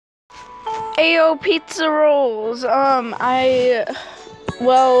Ayo pizza rolls.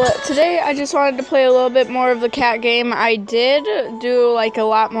 Well, today I just wanted to play a little bit more of the cat game. I did do like a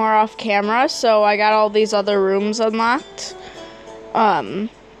lot more off camera, so I got all these other rooms unlocked. And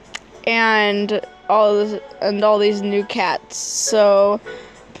all these new cats. So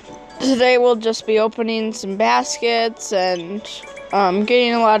today we'll just be opening some baskets and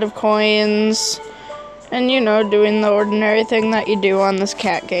getting a lot of coins and doing the ordinary thing that you do on this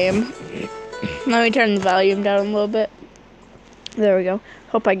cat game. Let me turn the volume down a little bit. There we go.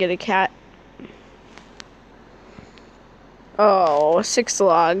 Hope I get a cat. Oh, 6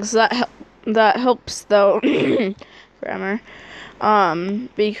 logs. That helps though. Grammar.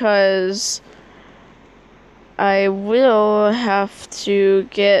 Because I will have to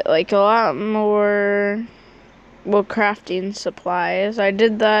get like a lot more crafting supplies. I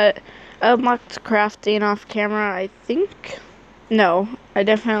did that. I unlocked crafting off camera, I think. No, I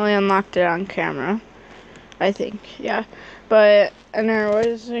definitely unlocked it on camera. I think, yeah. But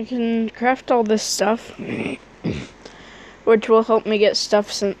anyways, I can craft all this stuff, which will help me get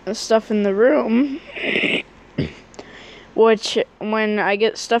stuff in the room. Which, when I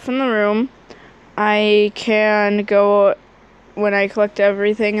get stuff in the room, I can go, when I collect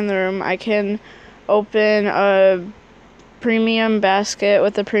everything in the room, I can open a premium basket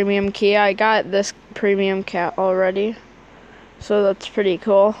with a premium key. I got this premium cat already, so that's pretty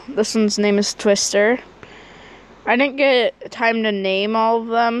cool. This one's name is Twister. I didn't get time to name all of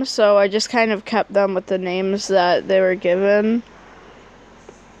them, so I just kind of kept them with the names that they were given.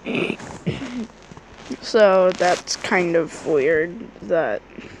 So that's kind of weird that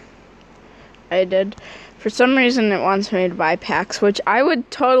I did. For some reason it wants me to buy packs, which I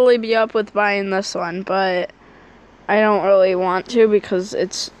would totally be up with buying this one, but I don't really want to because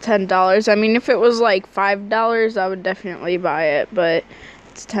it's $10. I mean, if it was like $5, I would definitely buy it, but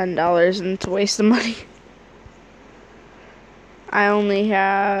it's $10 and it's a waste of money. I only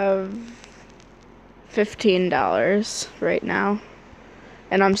have $15 right now,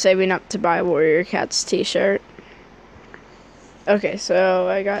 and I'm saving up to buy Warrior Cat's t-shirt. Okay, so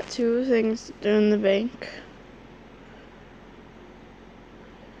I got 2 things to do in the bank.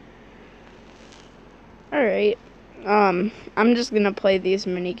 Alright. I'm just gonna play these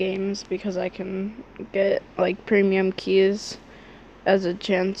mini games because I can get like premium keys as a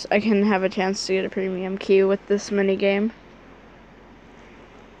chance. I can have a chance to get a premium key with this mini game.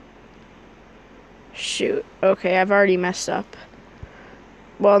 Shoot. Okay, I've already messed up.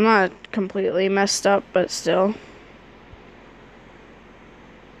 Well, not completely messed up, but still.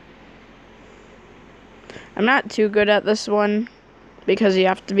 I'm not too good at this one because you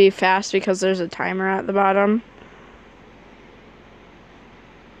have to be fast because there's a timer at the bottom.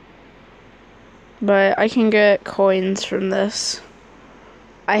 But I can get coins from this.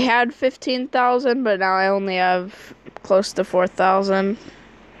 I had 15,000, but now I only have close to 4,000.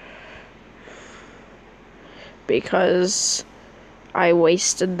 Because I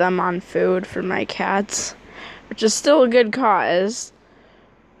wasted them on food for my cats, which is still a good cause.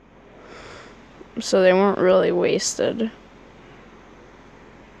 So they weren't really wasted.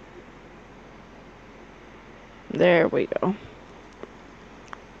 There we go.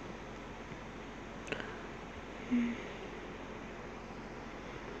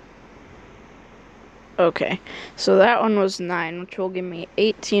 Okay, so that one was 9, which will give me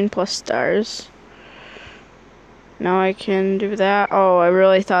 18 plus stars. Now I can do that. Oh, I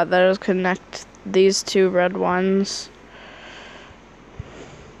really thought that I was connect these 2 red ones.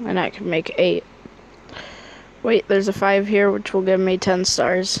 And I could make 8. Wait, there's a 5 here, which will give me 10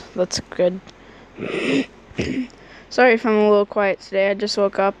 stars. That's good. Sorry if I'm a little quiet today. I just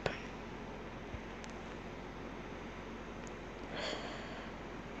woke up.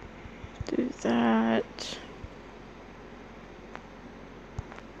 Do that.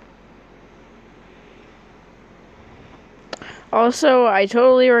 Also, I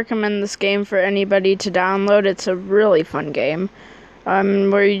totally recommend this game for anybody to download. It's a really fun game,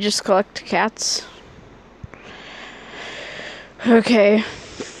 where you just collect cats. Okay,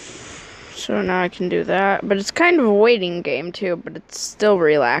 so now I can do that, but it's kind of a waiting game too, but it's still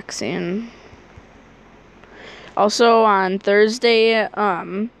relaxing. Also, on Thursday,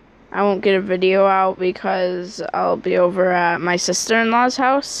 I won't get a video out because I'll be over at my sister-in-law's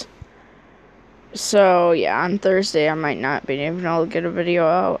house. So, yeah, on Thursday I might not be able to get a video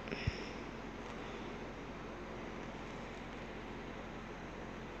out.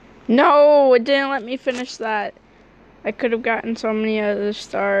 No, it didn't let me finish that. I could have gotten so many other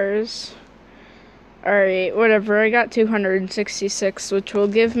stars. Alright, whatever. I got 266, which will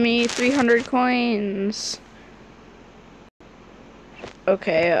give me 300 coins.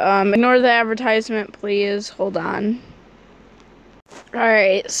 Okay, ignore the advertisement, please. Hold on.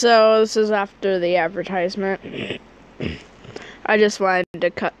 Alright, so this is after the advertisement. I just wanted to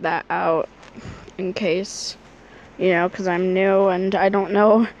cut that out in case, you know, because I'm new and I don't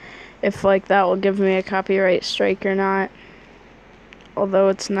know if, like, that will give me a copyright strike or not. Although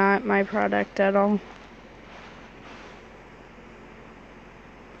it's not my product at all.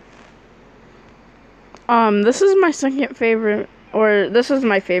 This is my second favorite, or this is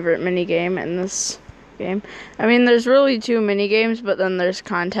my favorite minigame in this game. I mean, there's really two minigames, but then there's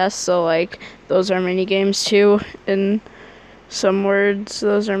contests, so, like, those are minigames too. In some words,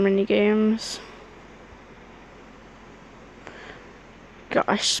 those are minigames.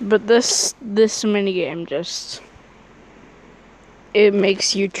 Gosh, but this minigame just, it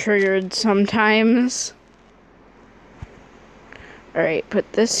makes you triggered sometimes. Alright,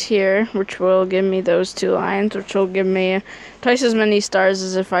 put this here, which will give me those 2 lines, which will give me twice as many stars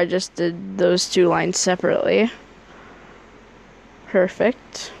as if I just did those 2 lines separately.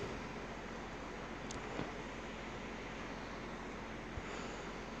 Perfect.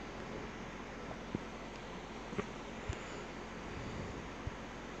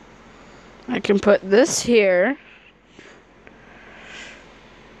 I can put this here.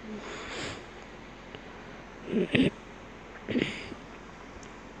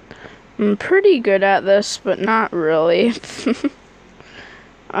 I'm pretty good at this, but not really.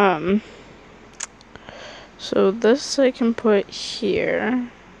 So this I can put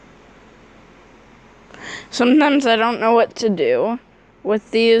here. Sometimes I don't know what to do with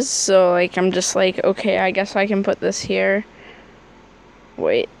these, so, like, I'm just like, okay, I guess I can put this here.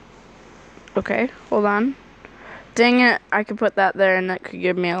 Wait. Okay, hold on. Dang it, I could put that there and that could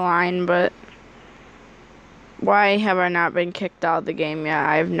give me a line, but why have I not been kicked out of the game yet?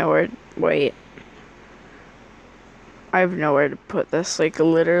 I have nowhere. Wait. I have nowhere to put this. Like,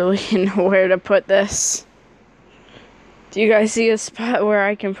 literally nowhere to put this. Do you guys see a spot where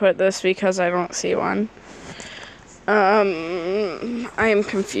I can put this? Because I don't see one. I am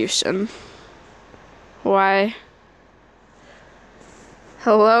confused. Why?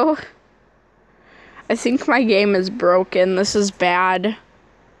 Hello? I think my game is broken. This is bad.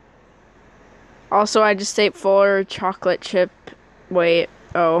 Also, I just ate 4 chocolate chip. Wait.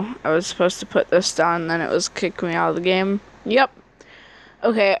 Oh, I was supposed to put this down, then it was kicking me out of the game. Yep.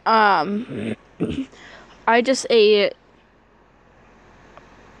 Okay, I just ate,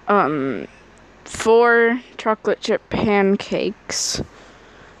 4 chocolate chip pancakes.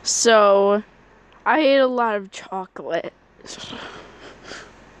 So, I ate a lot of chocolate.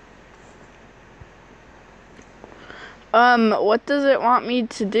 What does it want me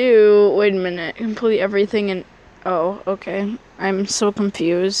to do? Wait a minute. Complete everything in... Oh, okay. I'm so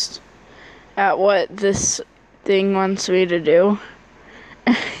confused at what this thing wants me to do.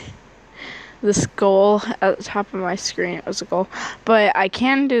 This goal at the top of my screen, it was a goal. But I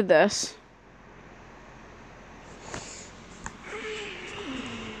can do this.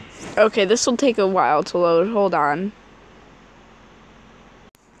 Okay, this will take a while to load. Hold on.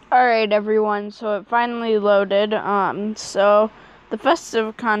 Alright, everyone, so it finally loaded. So the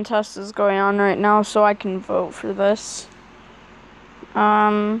festive contest is going on right now, so I can vote for this.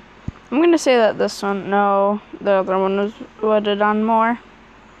 I'm gonna say that this one, no, the other one was voted on more.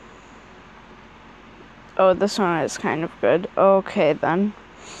 Oh, this one is kind of good. Okay, then.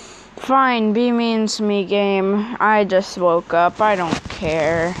 Fine, be mean to me, game. I just woke up. I don't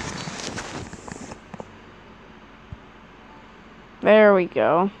care. There we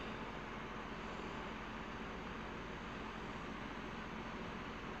go.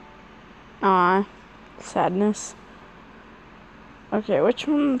 Aw, sadness. Okay, which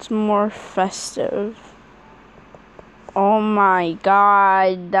one's more festive? Oh my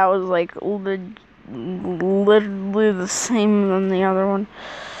god, that was like literally the same than the other one.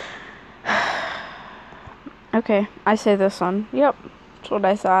 Okay, I say this one. Yep, that's what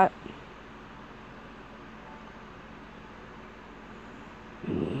I thought.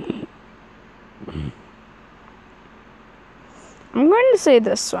 I'm going to say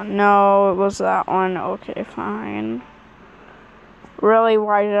this one. No, it was that one. Okay, fine. Really,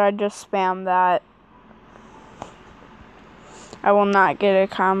 why did I just spam that? I will not get a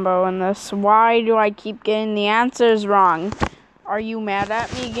combo in this. Why do I keep getting the answers wrong? Are you mad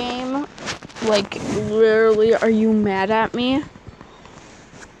at me, game? Like, literally, are you mad at me?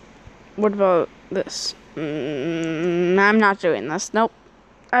 What about this? I'm not doing this. Nope.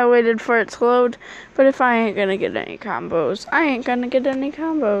 I waited for it to load, but if I ain't gonna get any combos, I ain't gonna get any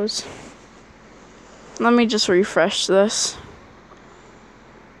combos. Let me just refresh this.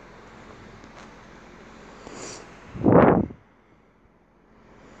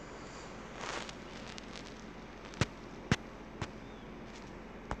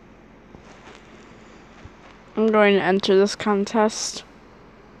 I'm going to enter this contest.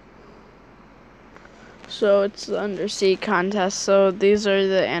 So it's the undersea contest, so these are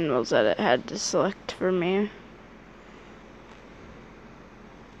the animals that it had to select for me.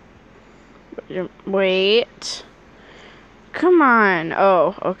 Wait. Come on.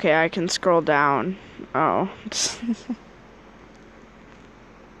 Oh, okay, I can scroll down. Oh.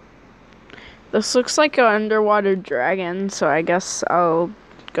 This looks like an underwater dragon, so I guess I'll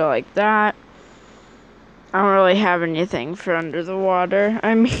go like that. I don't really have anything for under the water.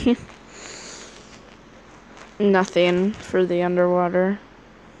 I mean, nothing for the underwater.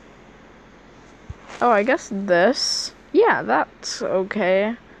 Oh, I guess this. Yeah, that's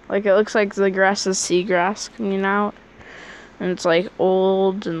okay. Like, it looks like the grass is seagrass coming out. And it's, like,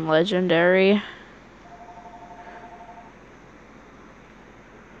 old and legendary.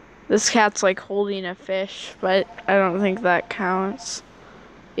 This cat's, like, holding a fish, but I don't think that counts.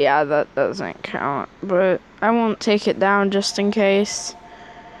 Yeah, that doesn't count, but I won't take it down just in case.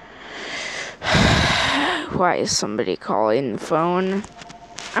 Why is somebody calling the phone?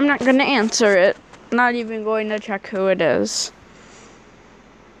 I'm not gonna answer it. Not even going to check who it is.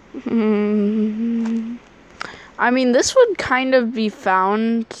 I mean, this would kind of be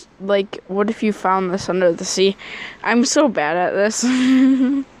found, like, what if you found this under the sea? I'm so bad at this.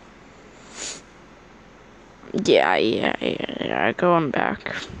 Yeah, going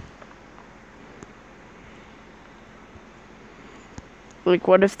back. Like,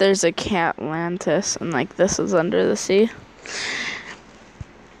 what if there's a cat Atlantis and, like, this is under the sea?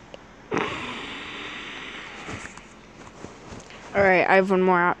 Alright, I have one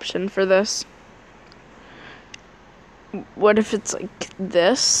more option for this. What if it's, like,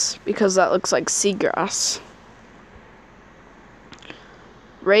 this? Because that looks like seagrass.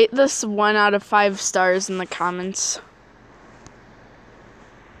 Rate this 1 out of 5 stars in the comments.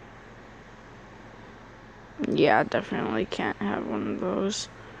 Yeah, definitely can't have one of those.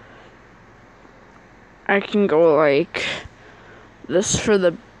 I can go like this for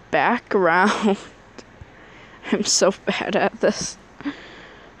the background. I'm so bad at this.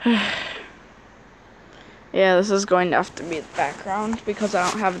 Yeah, this is going to have to be the background because I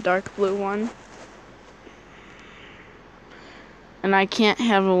don't have a dark blue one. And I can't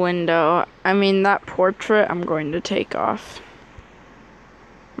have a window. I mean, that portrait I'm going to take off.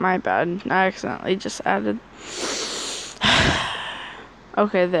 My bad. I accidentally just added.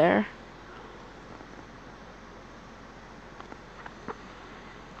 Okay, there.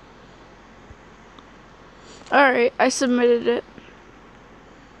 Alright, I submitted it.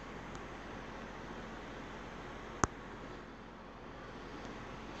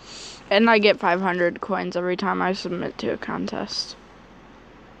 And I get 500 coins every time I submit to a contest.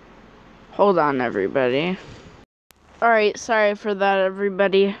 Hold on, everybody. Alright, sorry for that,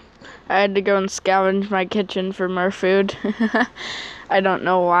 everybody. I had to go and scavenge my kitchen for more food. I don't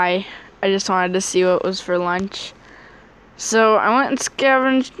know why. I just wanted to see what was for lunch. So I went and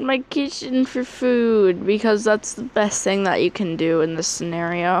scavenged my kitchen for food because that's the best thing that you can do in this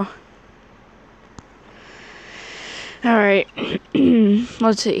scenario. Alright,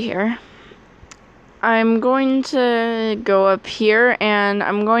 let's see here. I'm going to go up here and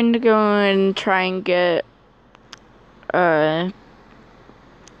I'm going to go and try and get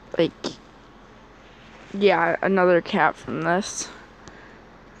like, yeah, another cat from this.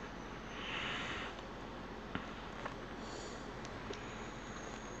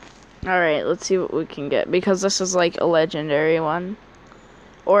 Alright, let's see what we can get, because this is like a legendary one.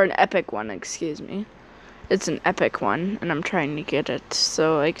 Or an epic one, excuse me. It's an epic one, and I'm trying to get it,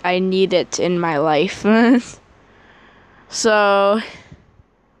 so, like, I need it in my life. So,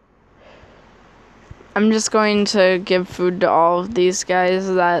 I'm just going to give food to all of these guys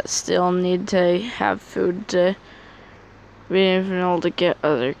that still need to have food to be able to get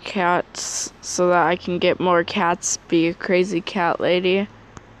other cats, so that I can get more cats, be a crazy cat lady.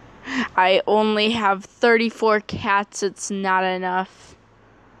 I only have 34 cats, it's not enough.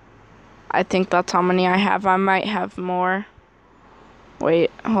 I think that's how many I have. I might have more.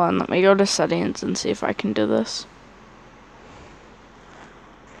 Wait, hold on, let me go to settings and see if I can do this.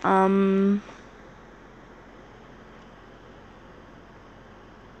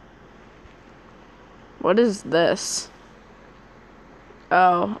 What is this?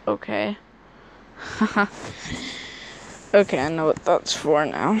 Oh, okay. Okay, I know what that's for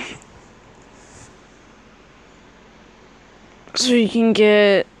now. So you can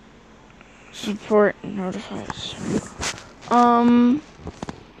get support notifies.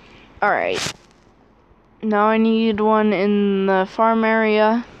 Alright. Now I need one in the farm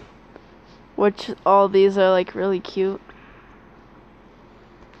area, which all these are like really cute.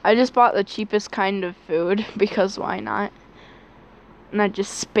 I just bought the cheapest kind of food because why not? And I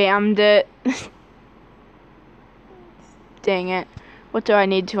just spammed it. Dang it. What do I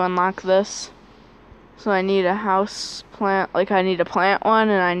need to unlock this? So I need a house plant, like I need a plant one,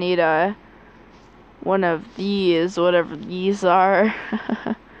 and I need a one of these, whatever these are.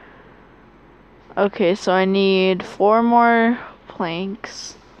 Okay, so I need 4 more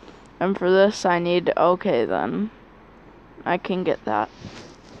planks. And for this I need, okay then. I can get that,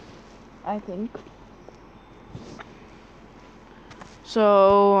 I think.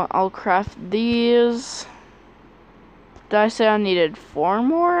 So I'll craft these. Did I say I needed 4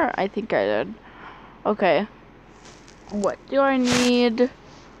 more? I think I did. Okay. What do I need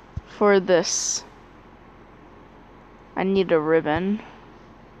for this? I need a ribbon.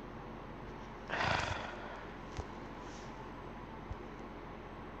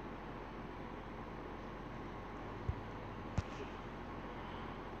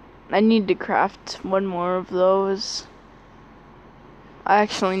 I need to craft 1 more of those. I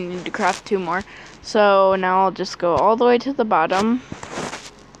actually need to craft 2 more. So now I'll just go all the way to the bottom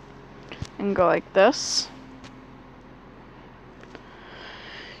and go like this.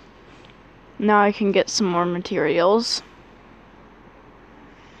 Now I can get some more materials.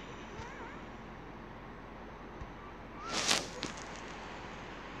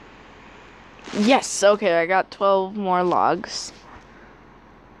 Yes, okay, I got 12 more logs.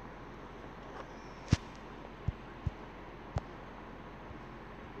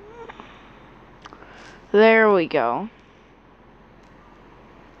 There we go.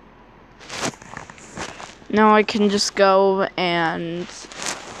 Now I can just go and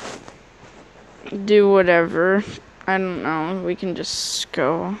do whatever. I don't know, we can just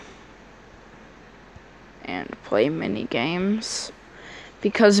go and play mini games.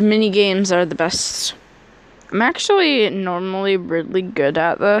 Because mini games are the best. I'm actually normally really good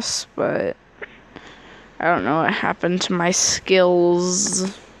at this, but I don't know what happened to my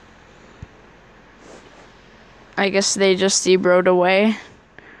skills. I guess they just zeroed away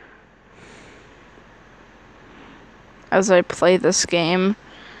as I play this game,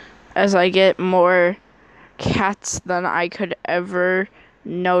 as I get more cats than I could ever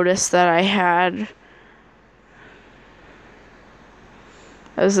notice that I had.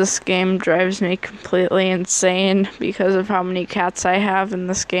 As this game drives me completely insane because of how many cats I have in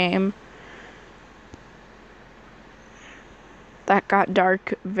this game. That got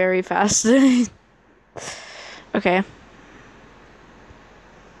dark very fast. Okay.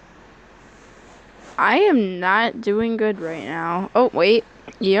 I am not doing good right now. Oh, wait.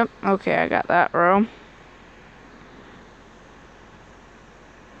 Yep. Okay, I got that row.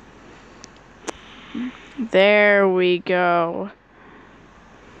 There we go.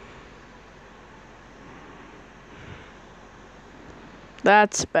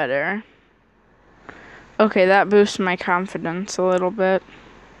 That's better. Okay, that boosts my confidence a little bit.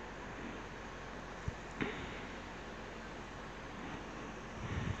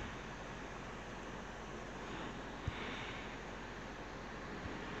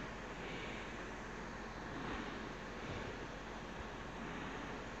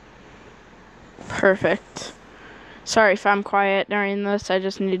 Perfect. Sorry if I'm quiet during this, I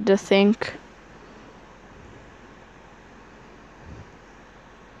just need to think.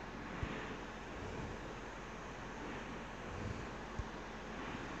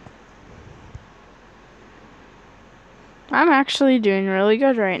 I'm actually doing really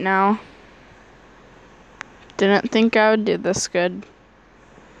good right now. Didn't think I would do this good.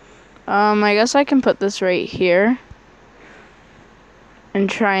 I guess I can put this right here and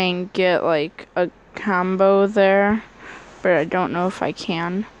try and get like a combo there, but I don't know if I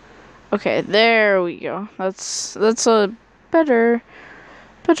can. Okay, there we go. That's a better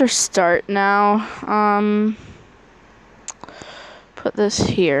start now. Put this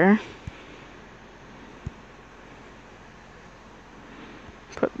here.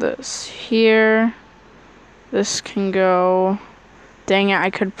 Put this here. This can go. Dang it, I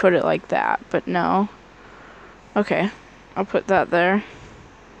could put it like that, but no. Okay, I'll put that there.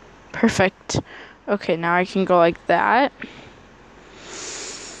 Perfect. Okay, now I can go like that.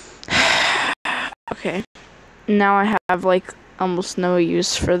 Okay. Now I have like almost no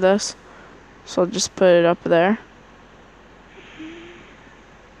use for this. So I'll just put it up there.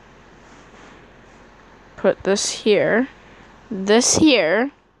 Put this here. This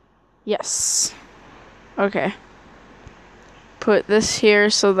here. Yes. Okay. Put this here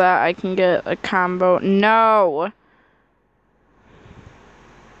so that I can get a combo. No!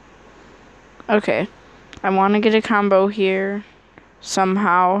 Okay. I want to get a combo here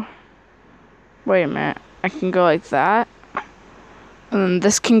somehow. Wait a minute. I can go like that. And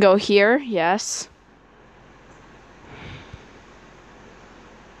this can go here, yes.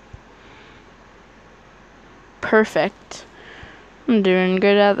 Perfect. I'm doing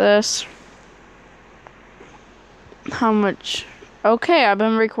good at this. How much? Okay, I've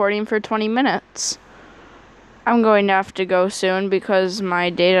been recording for 20 minutes. I'm going to have to go soon because my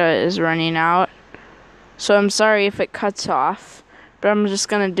data is running out. So I'm sorry if it cuts off, but I'm just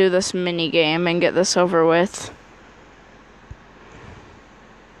gonna do this mini game and get this over with.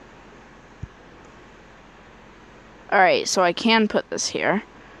 Alright, so I can put this here.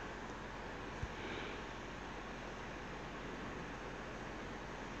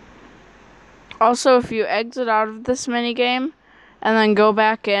 Also, if you exit out of this mini game and then go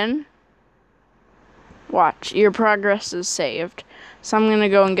back in, watch, your progress is saved. So I'm gonna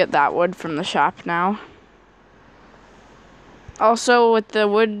go and get that wood from the shop now. Also, with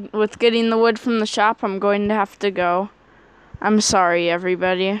getting the wood from the shop, I'm going to have to go. I'm sorry,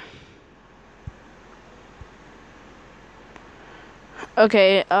 everybody.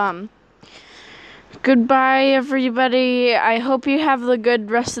 Okay, goodbye, everybody. I hope you have the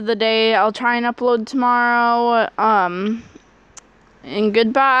good rest of the day. I'll try and upload tomorrow. And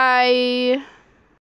goodbye.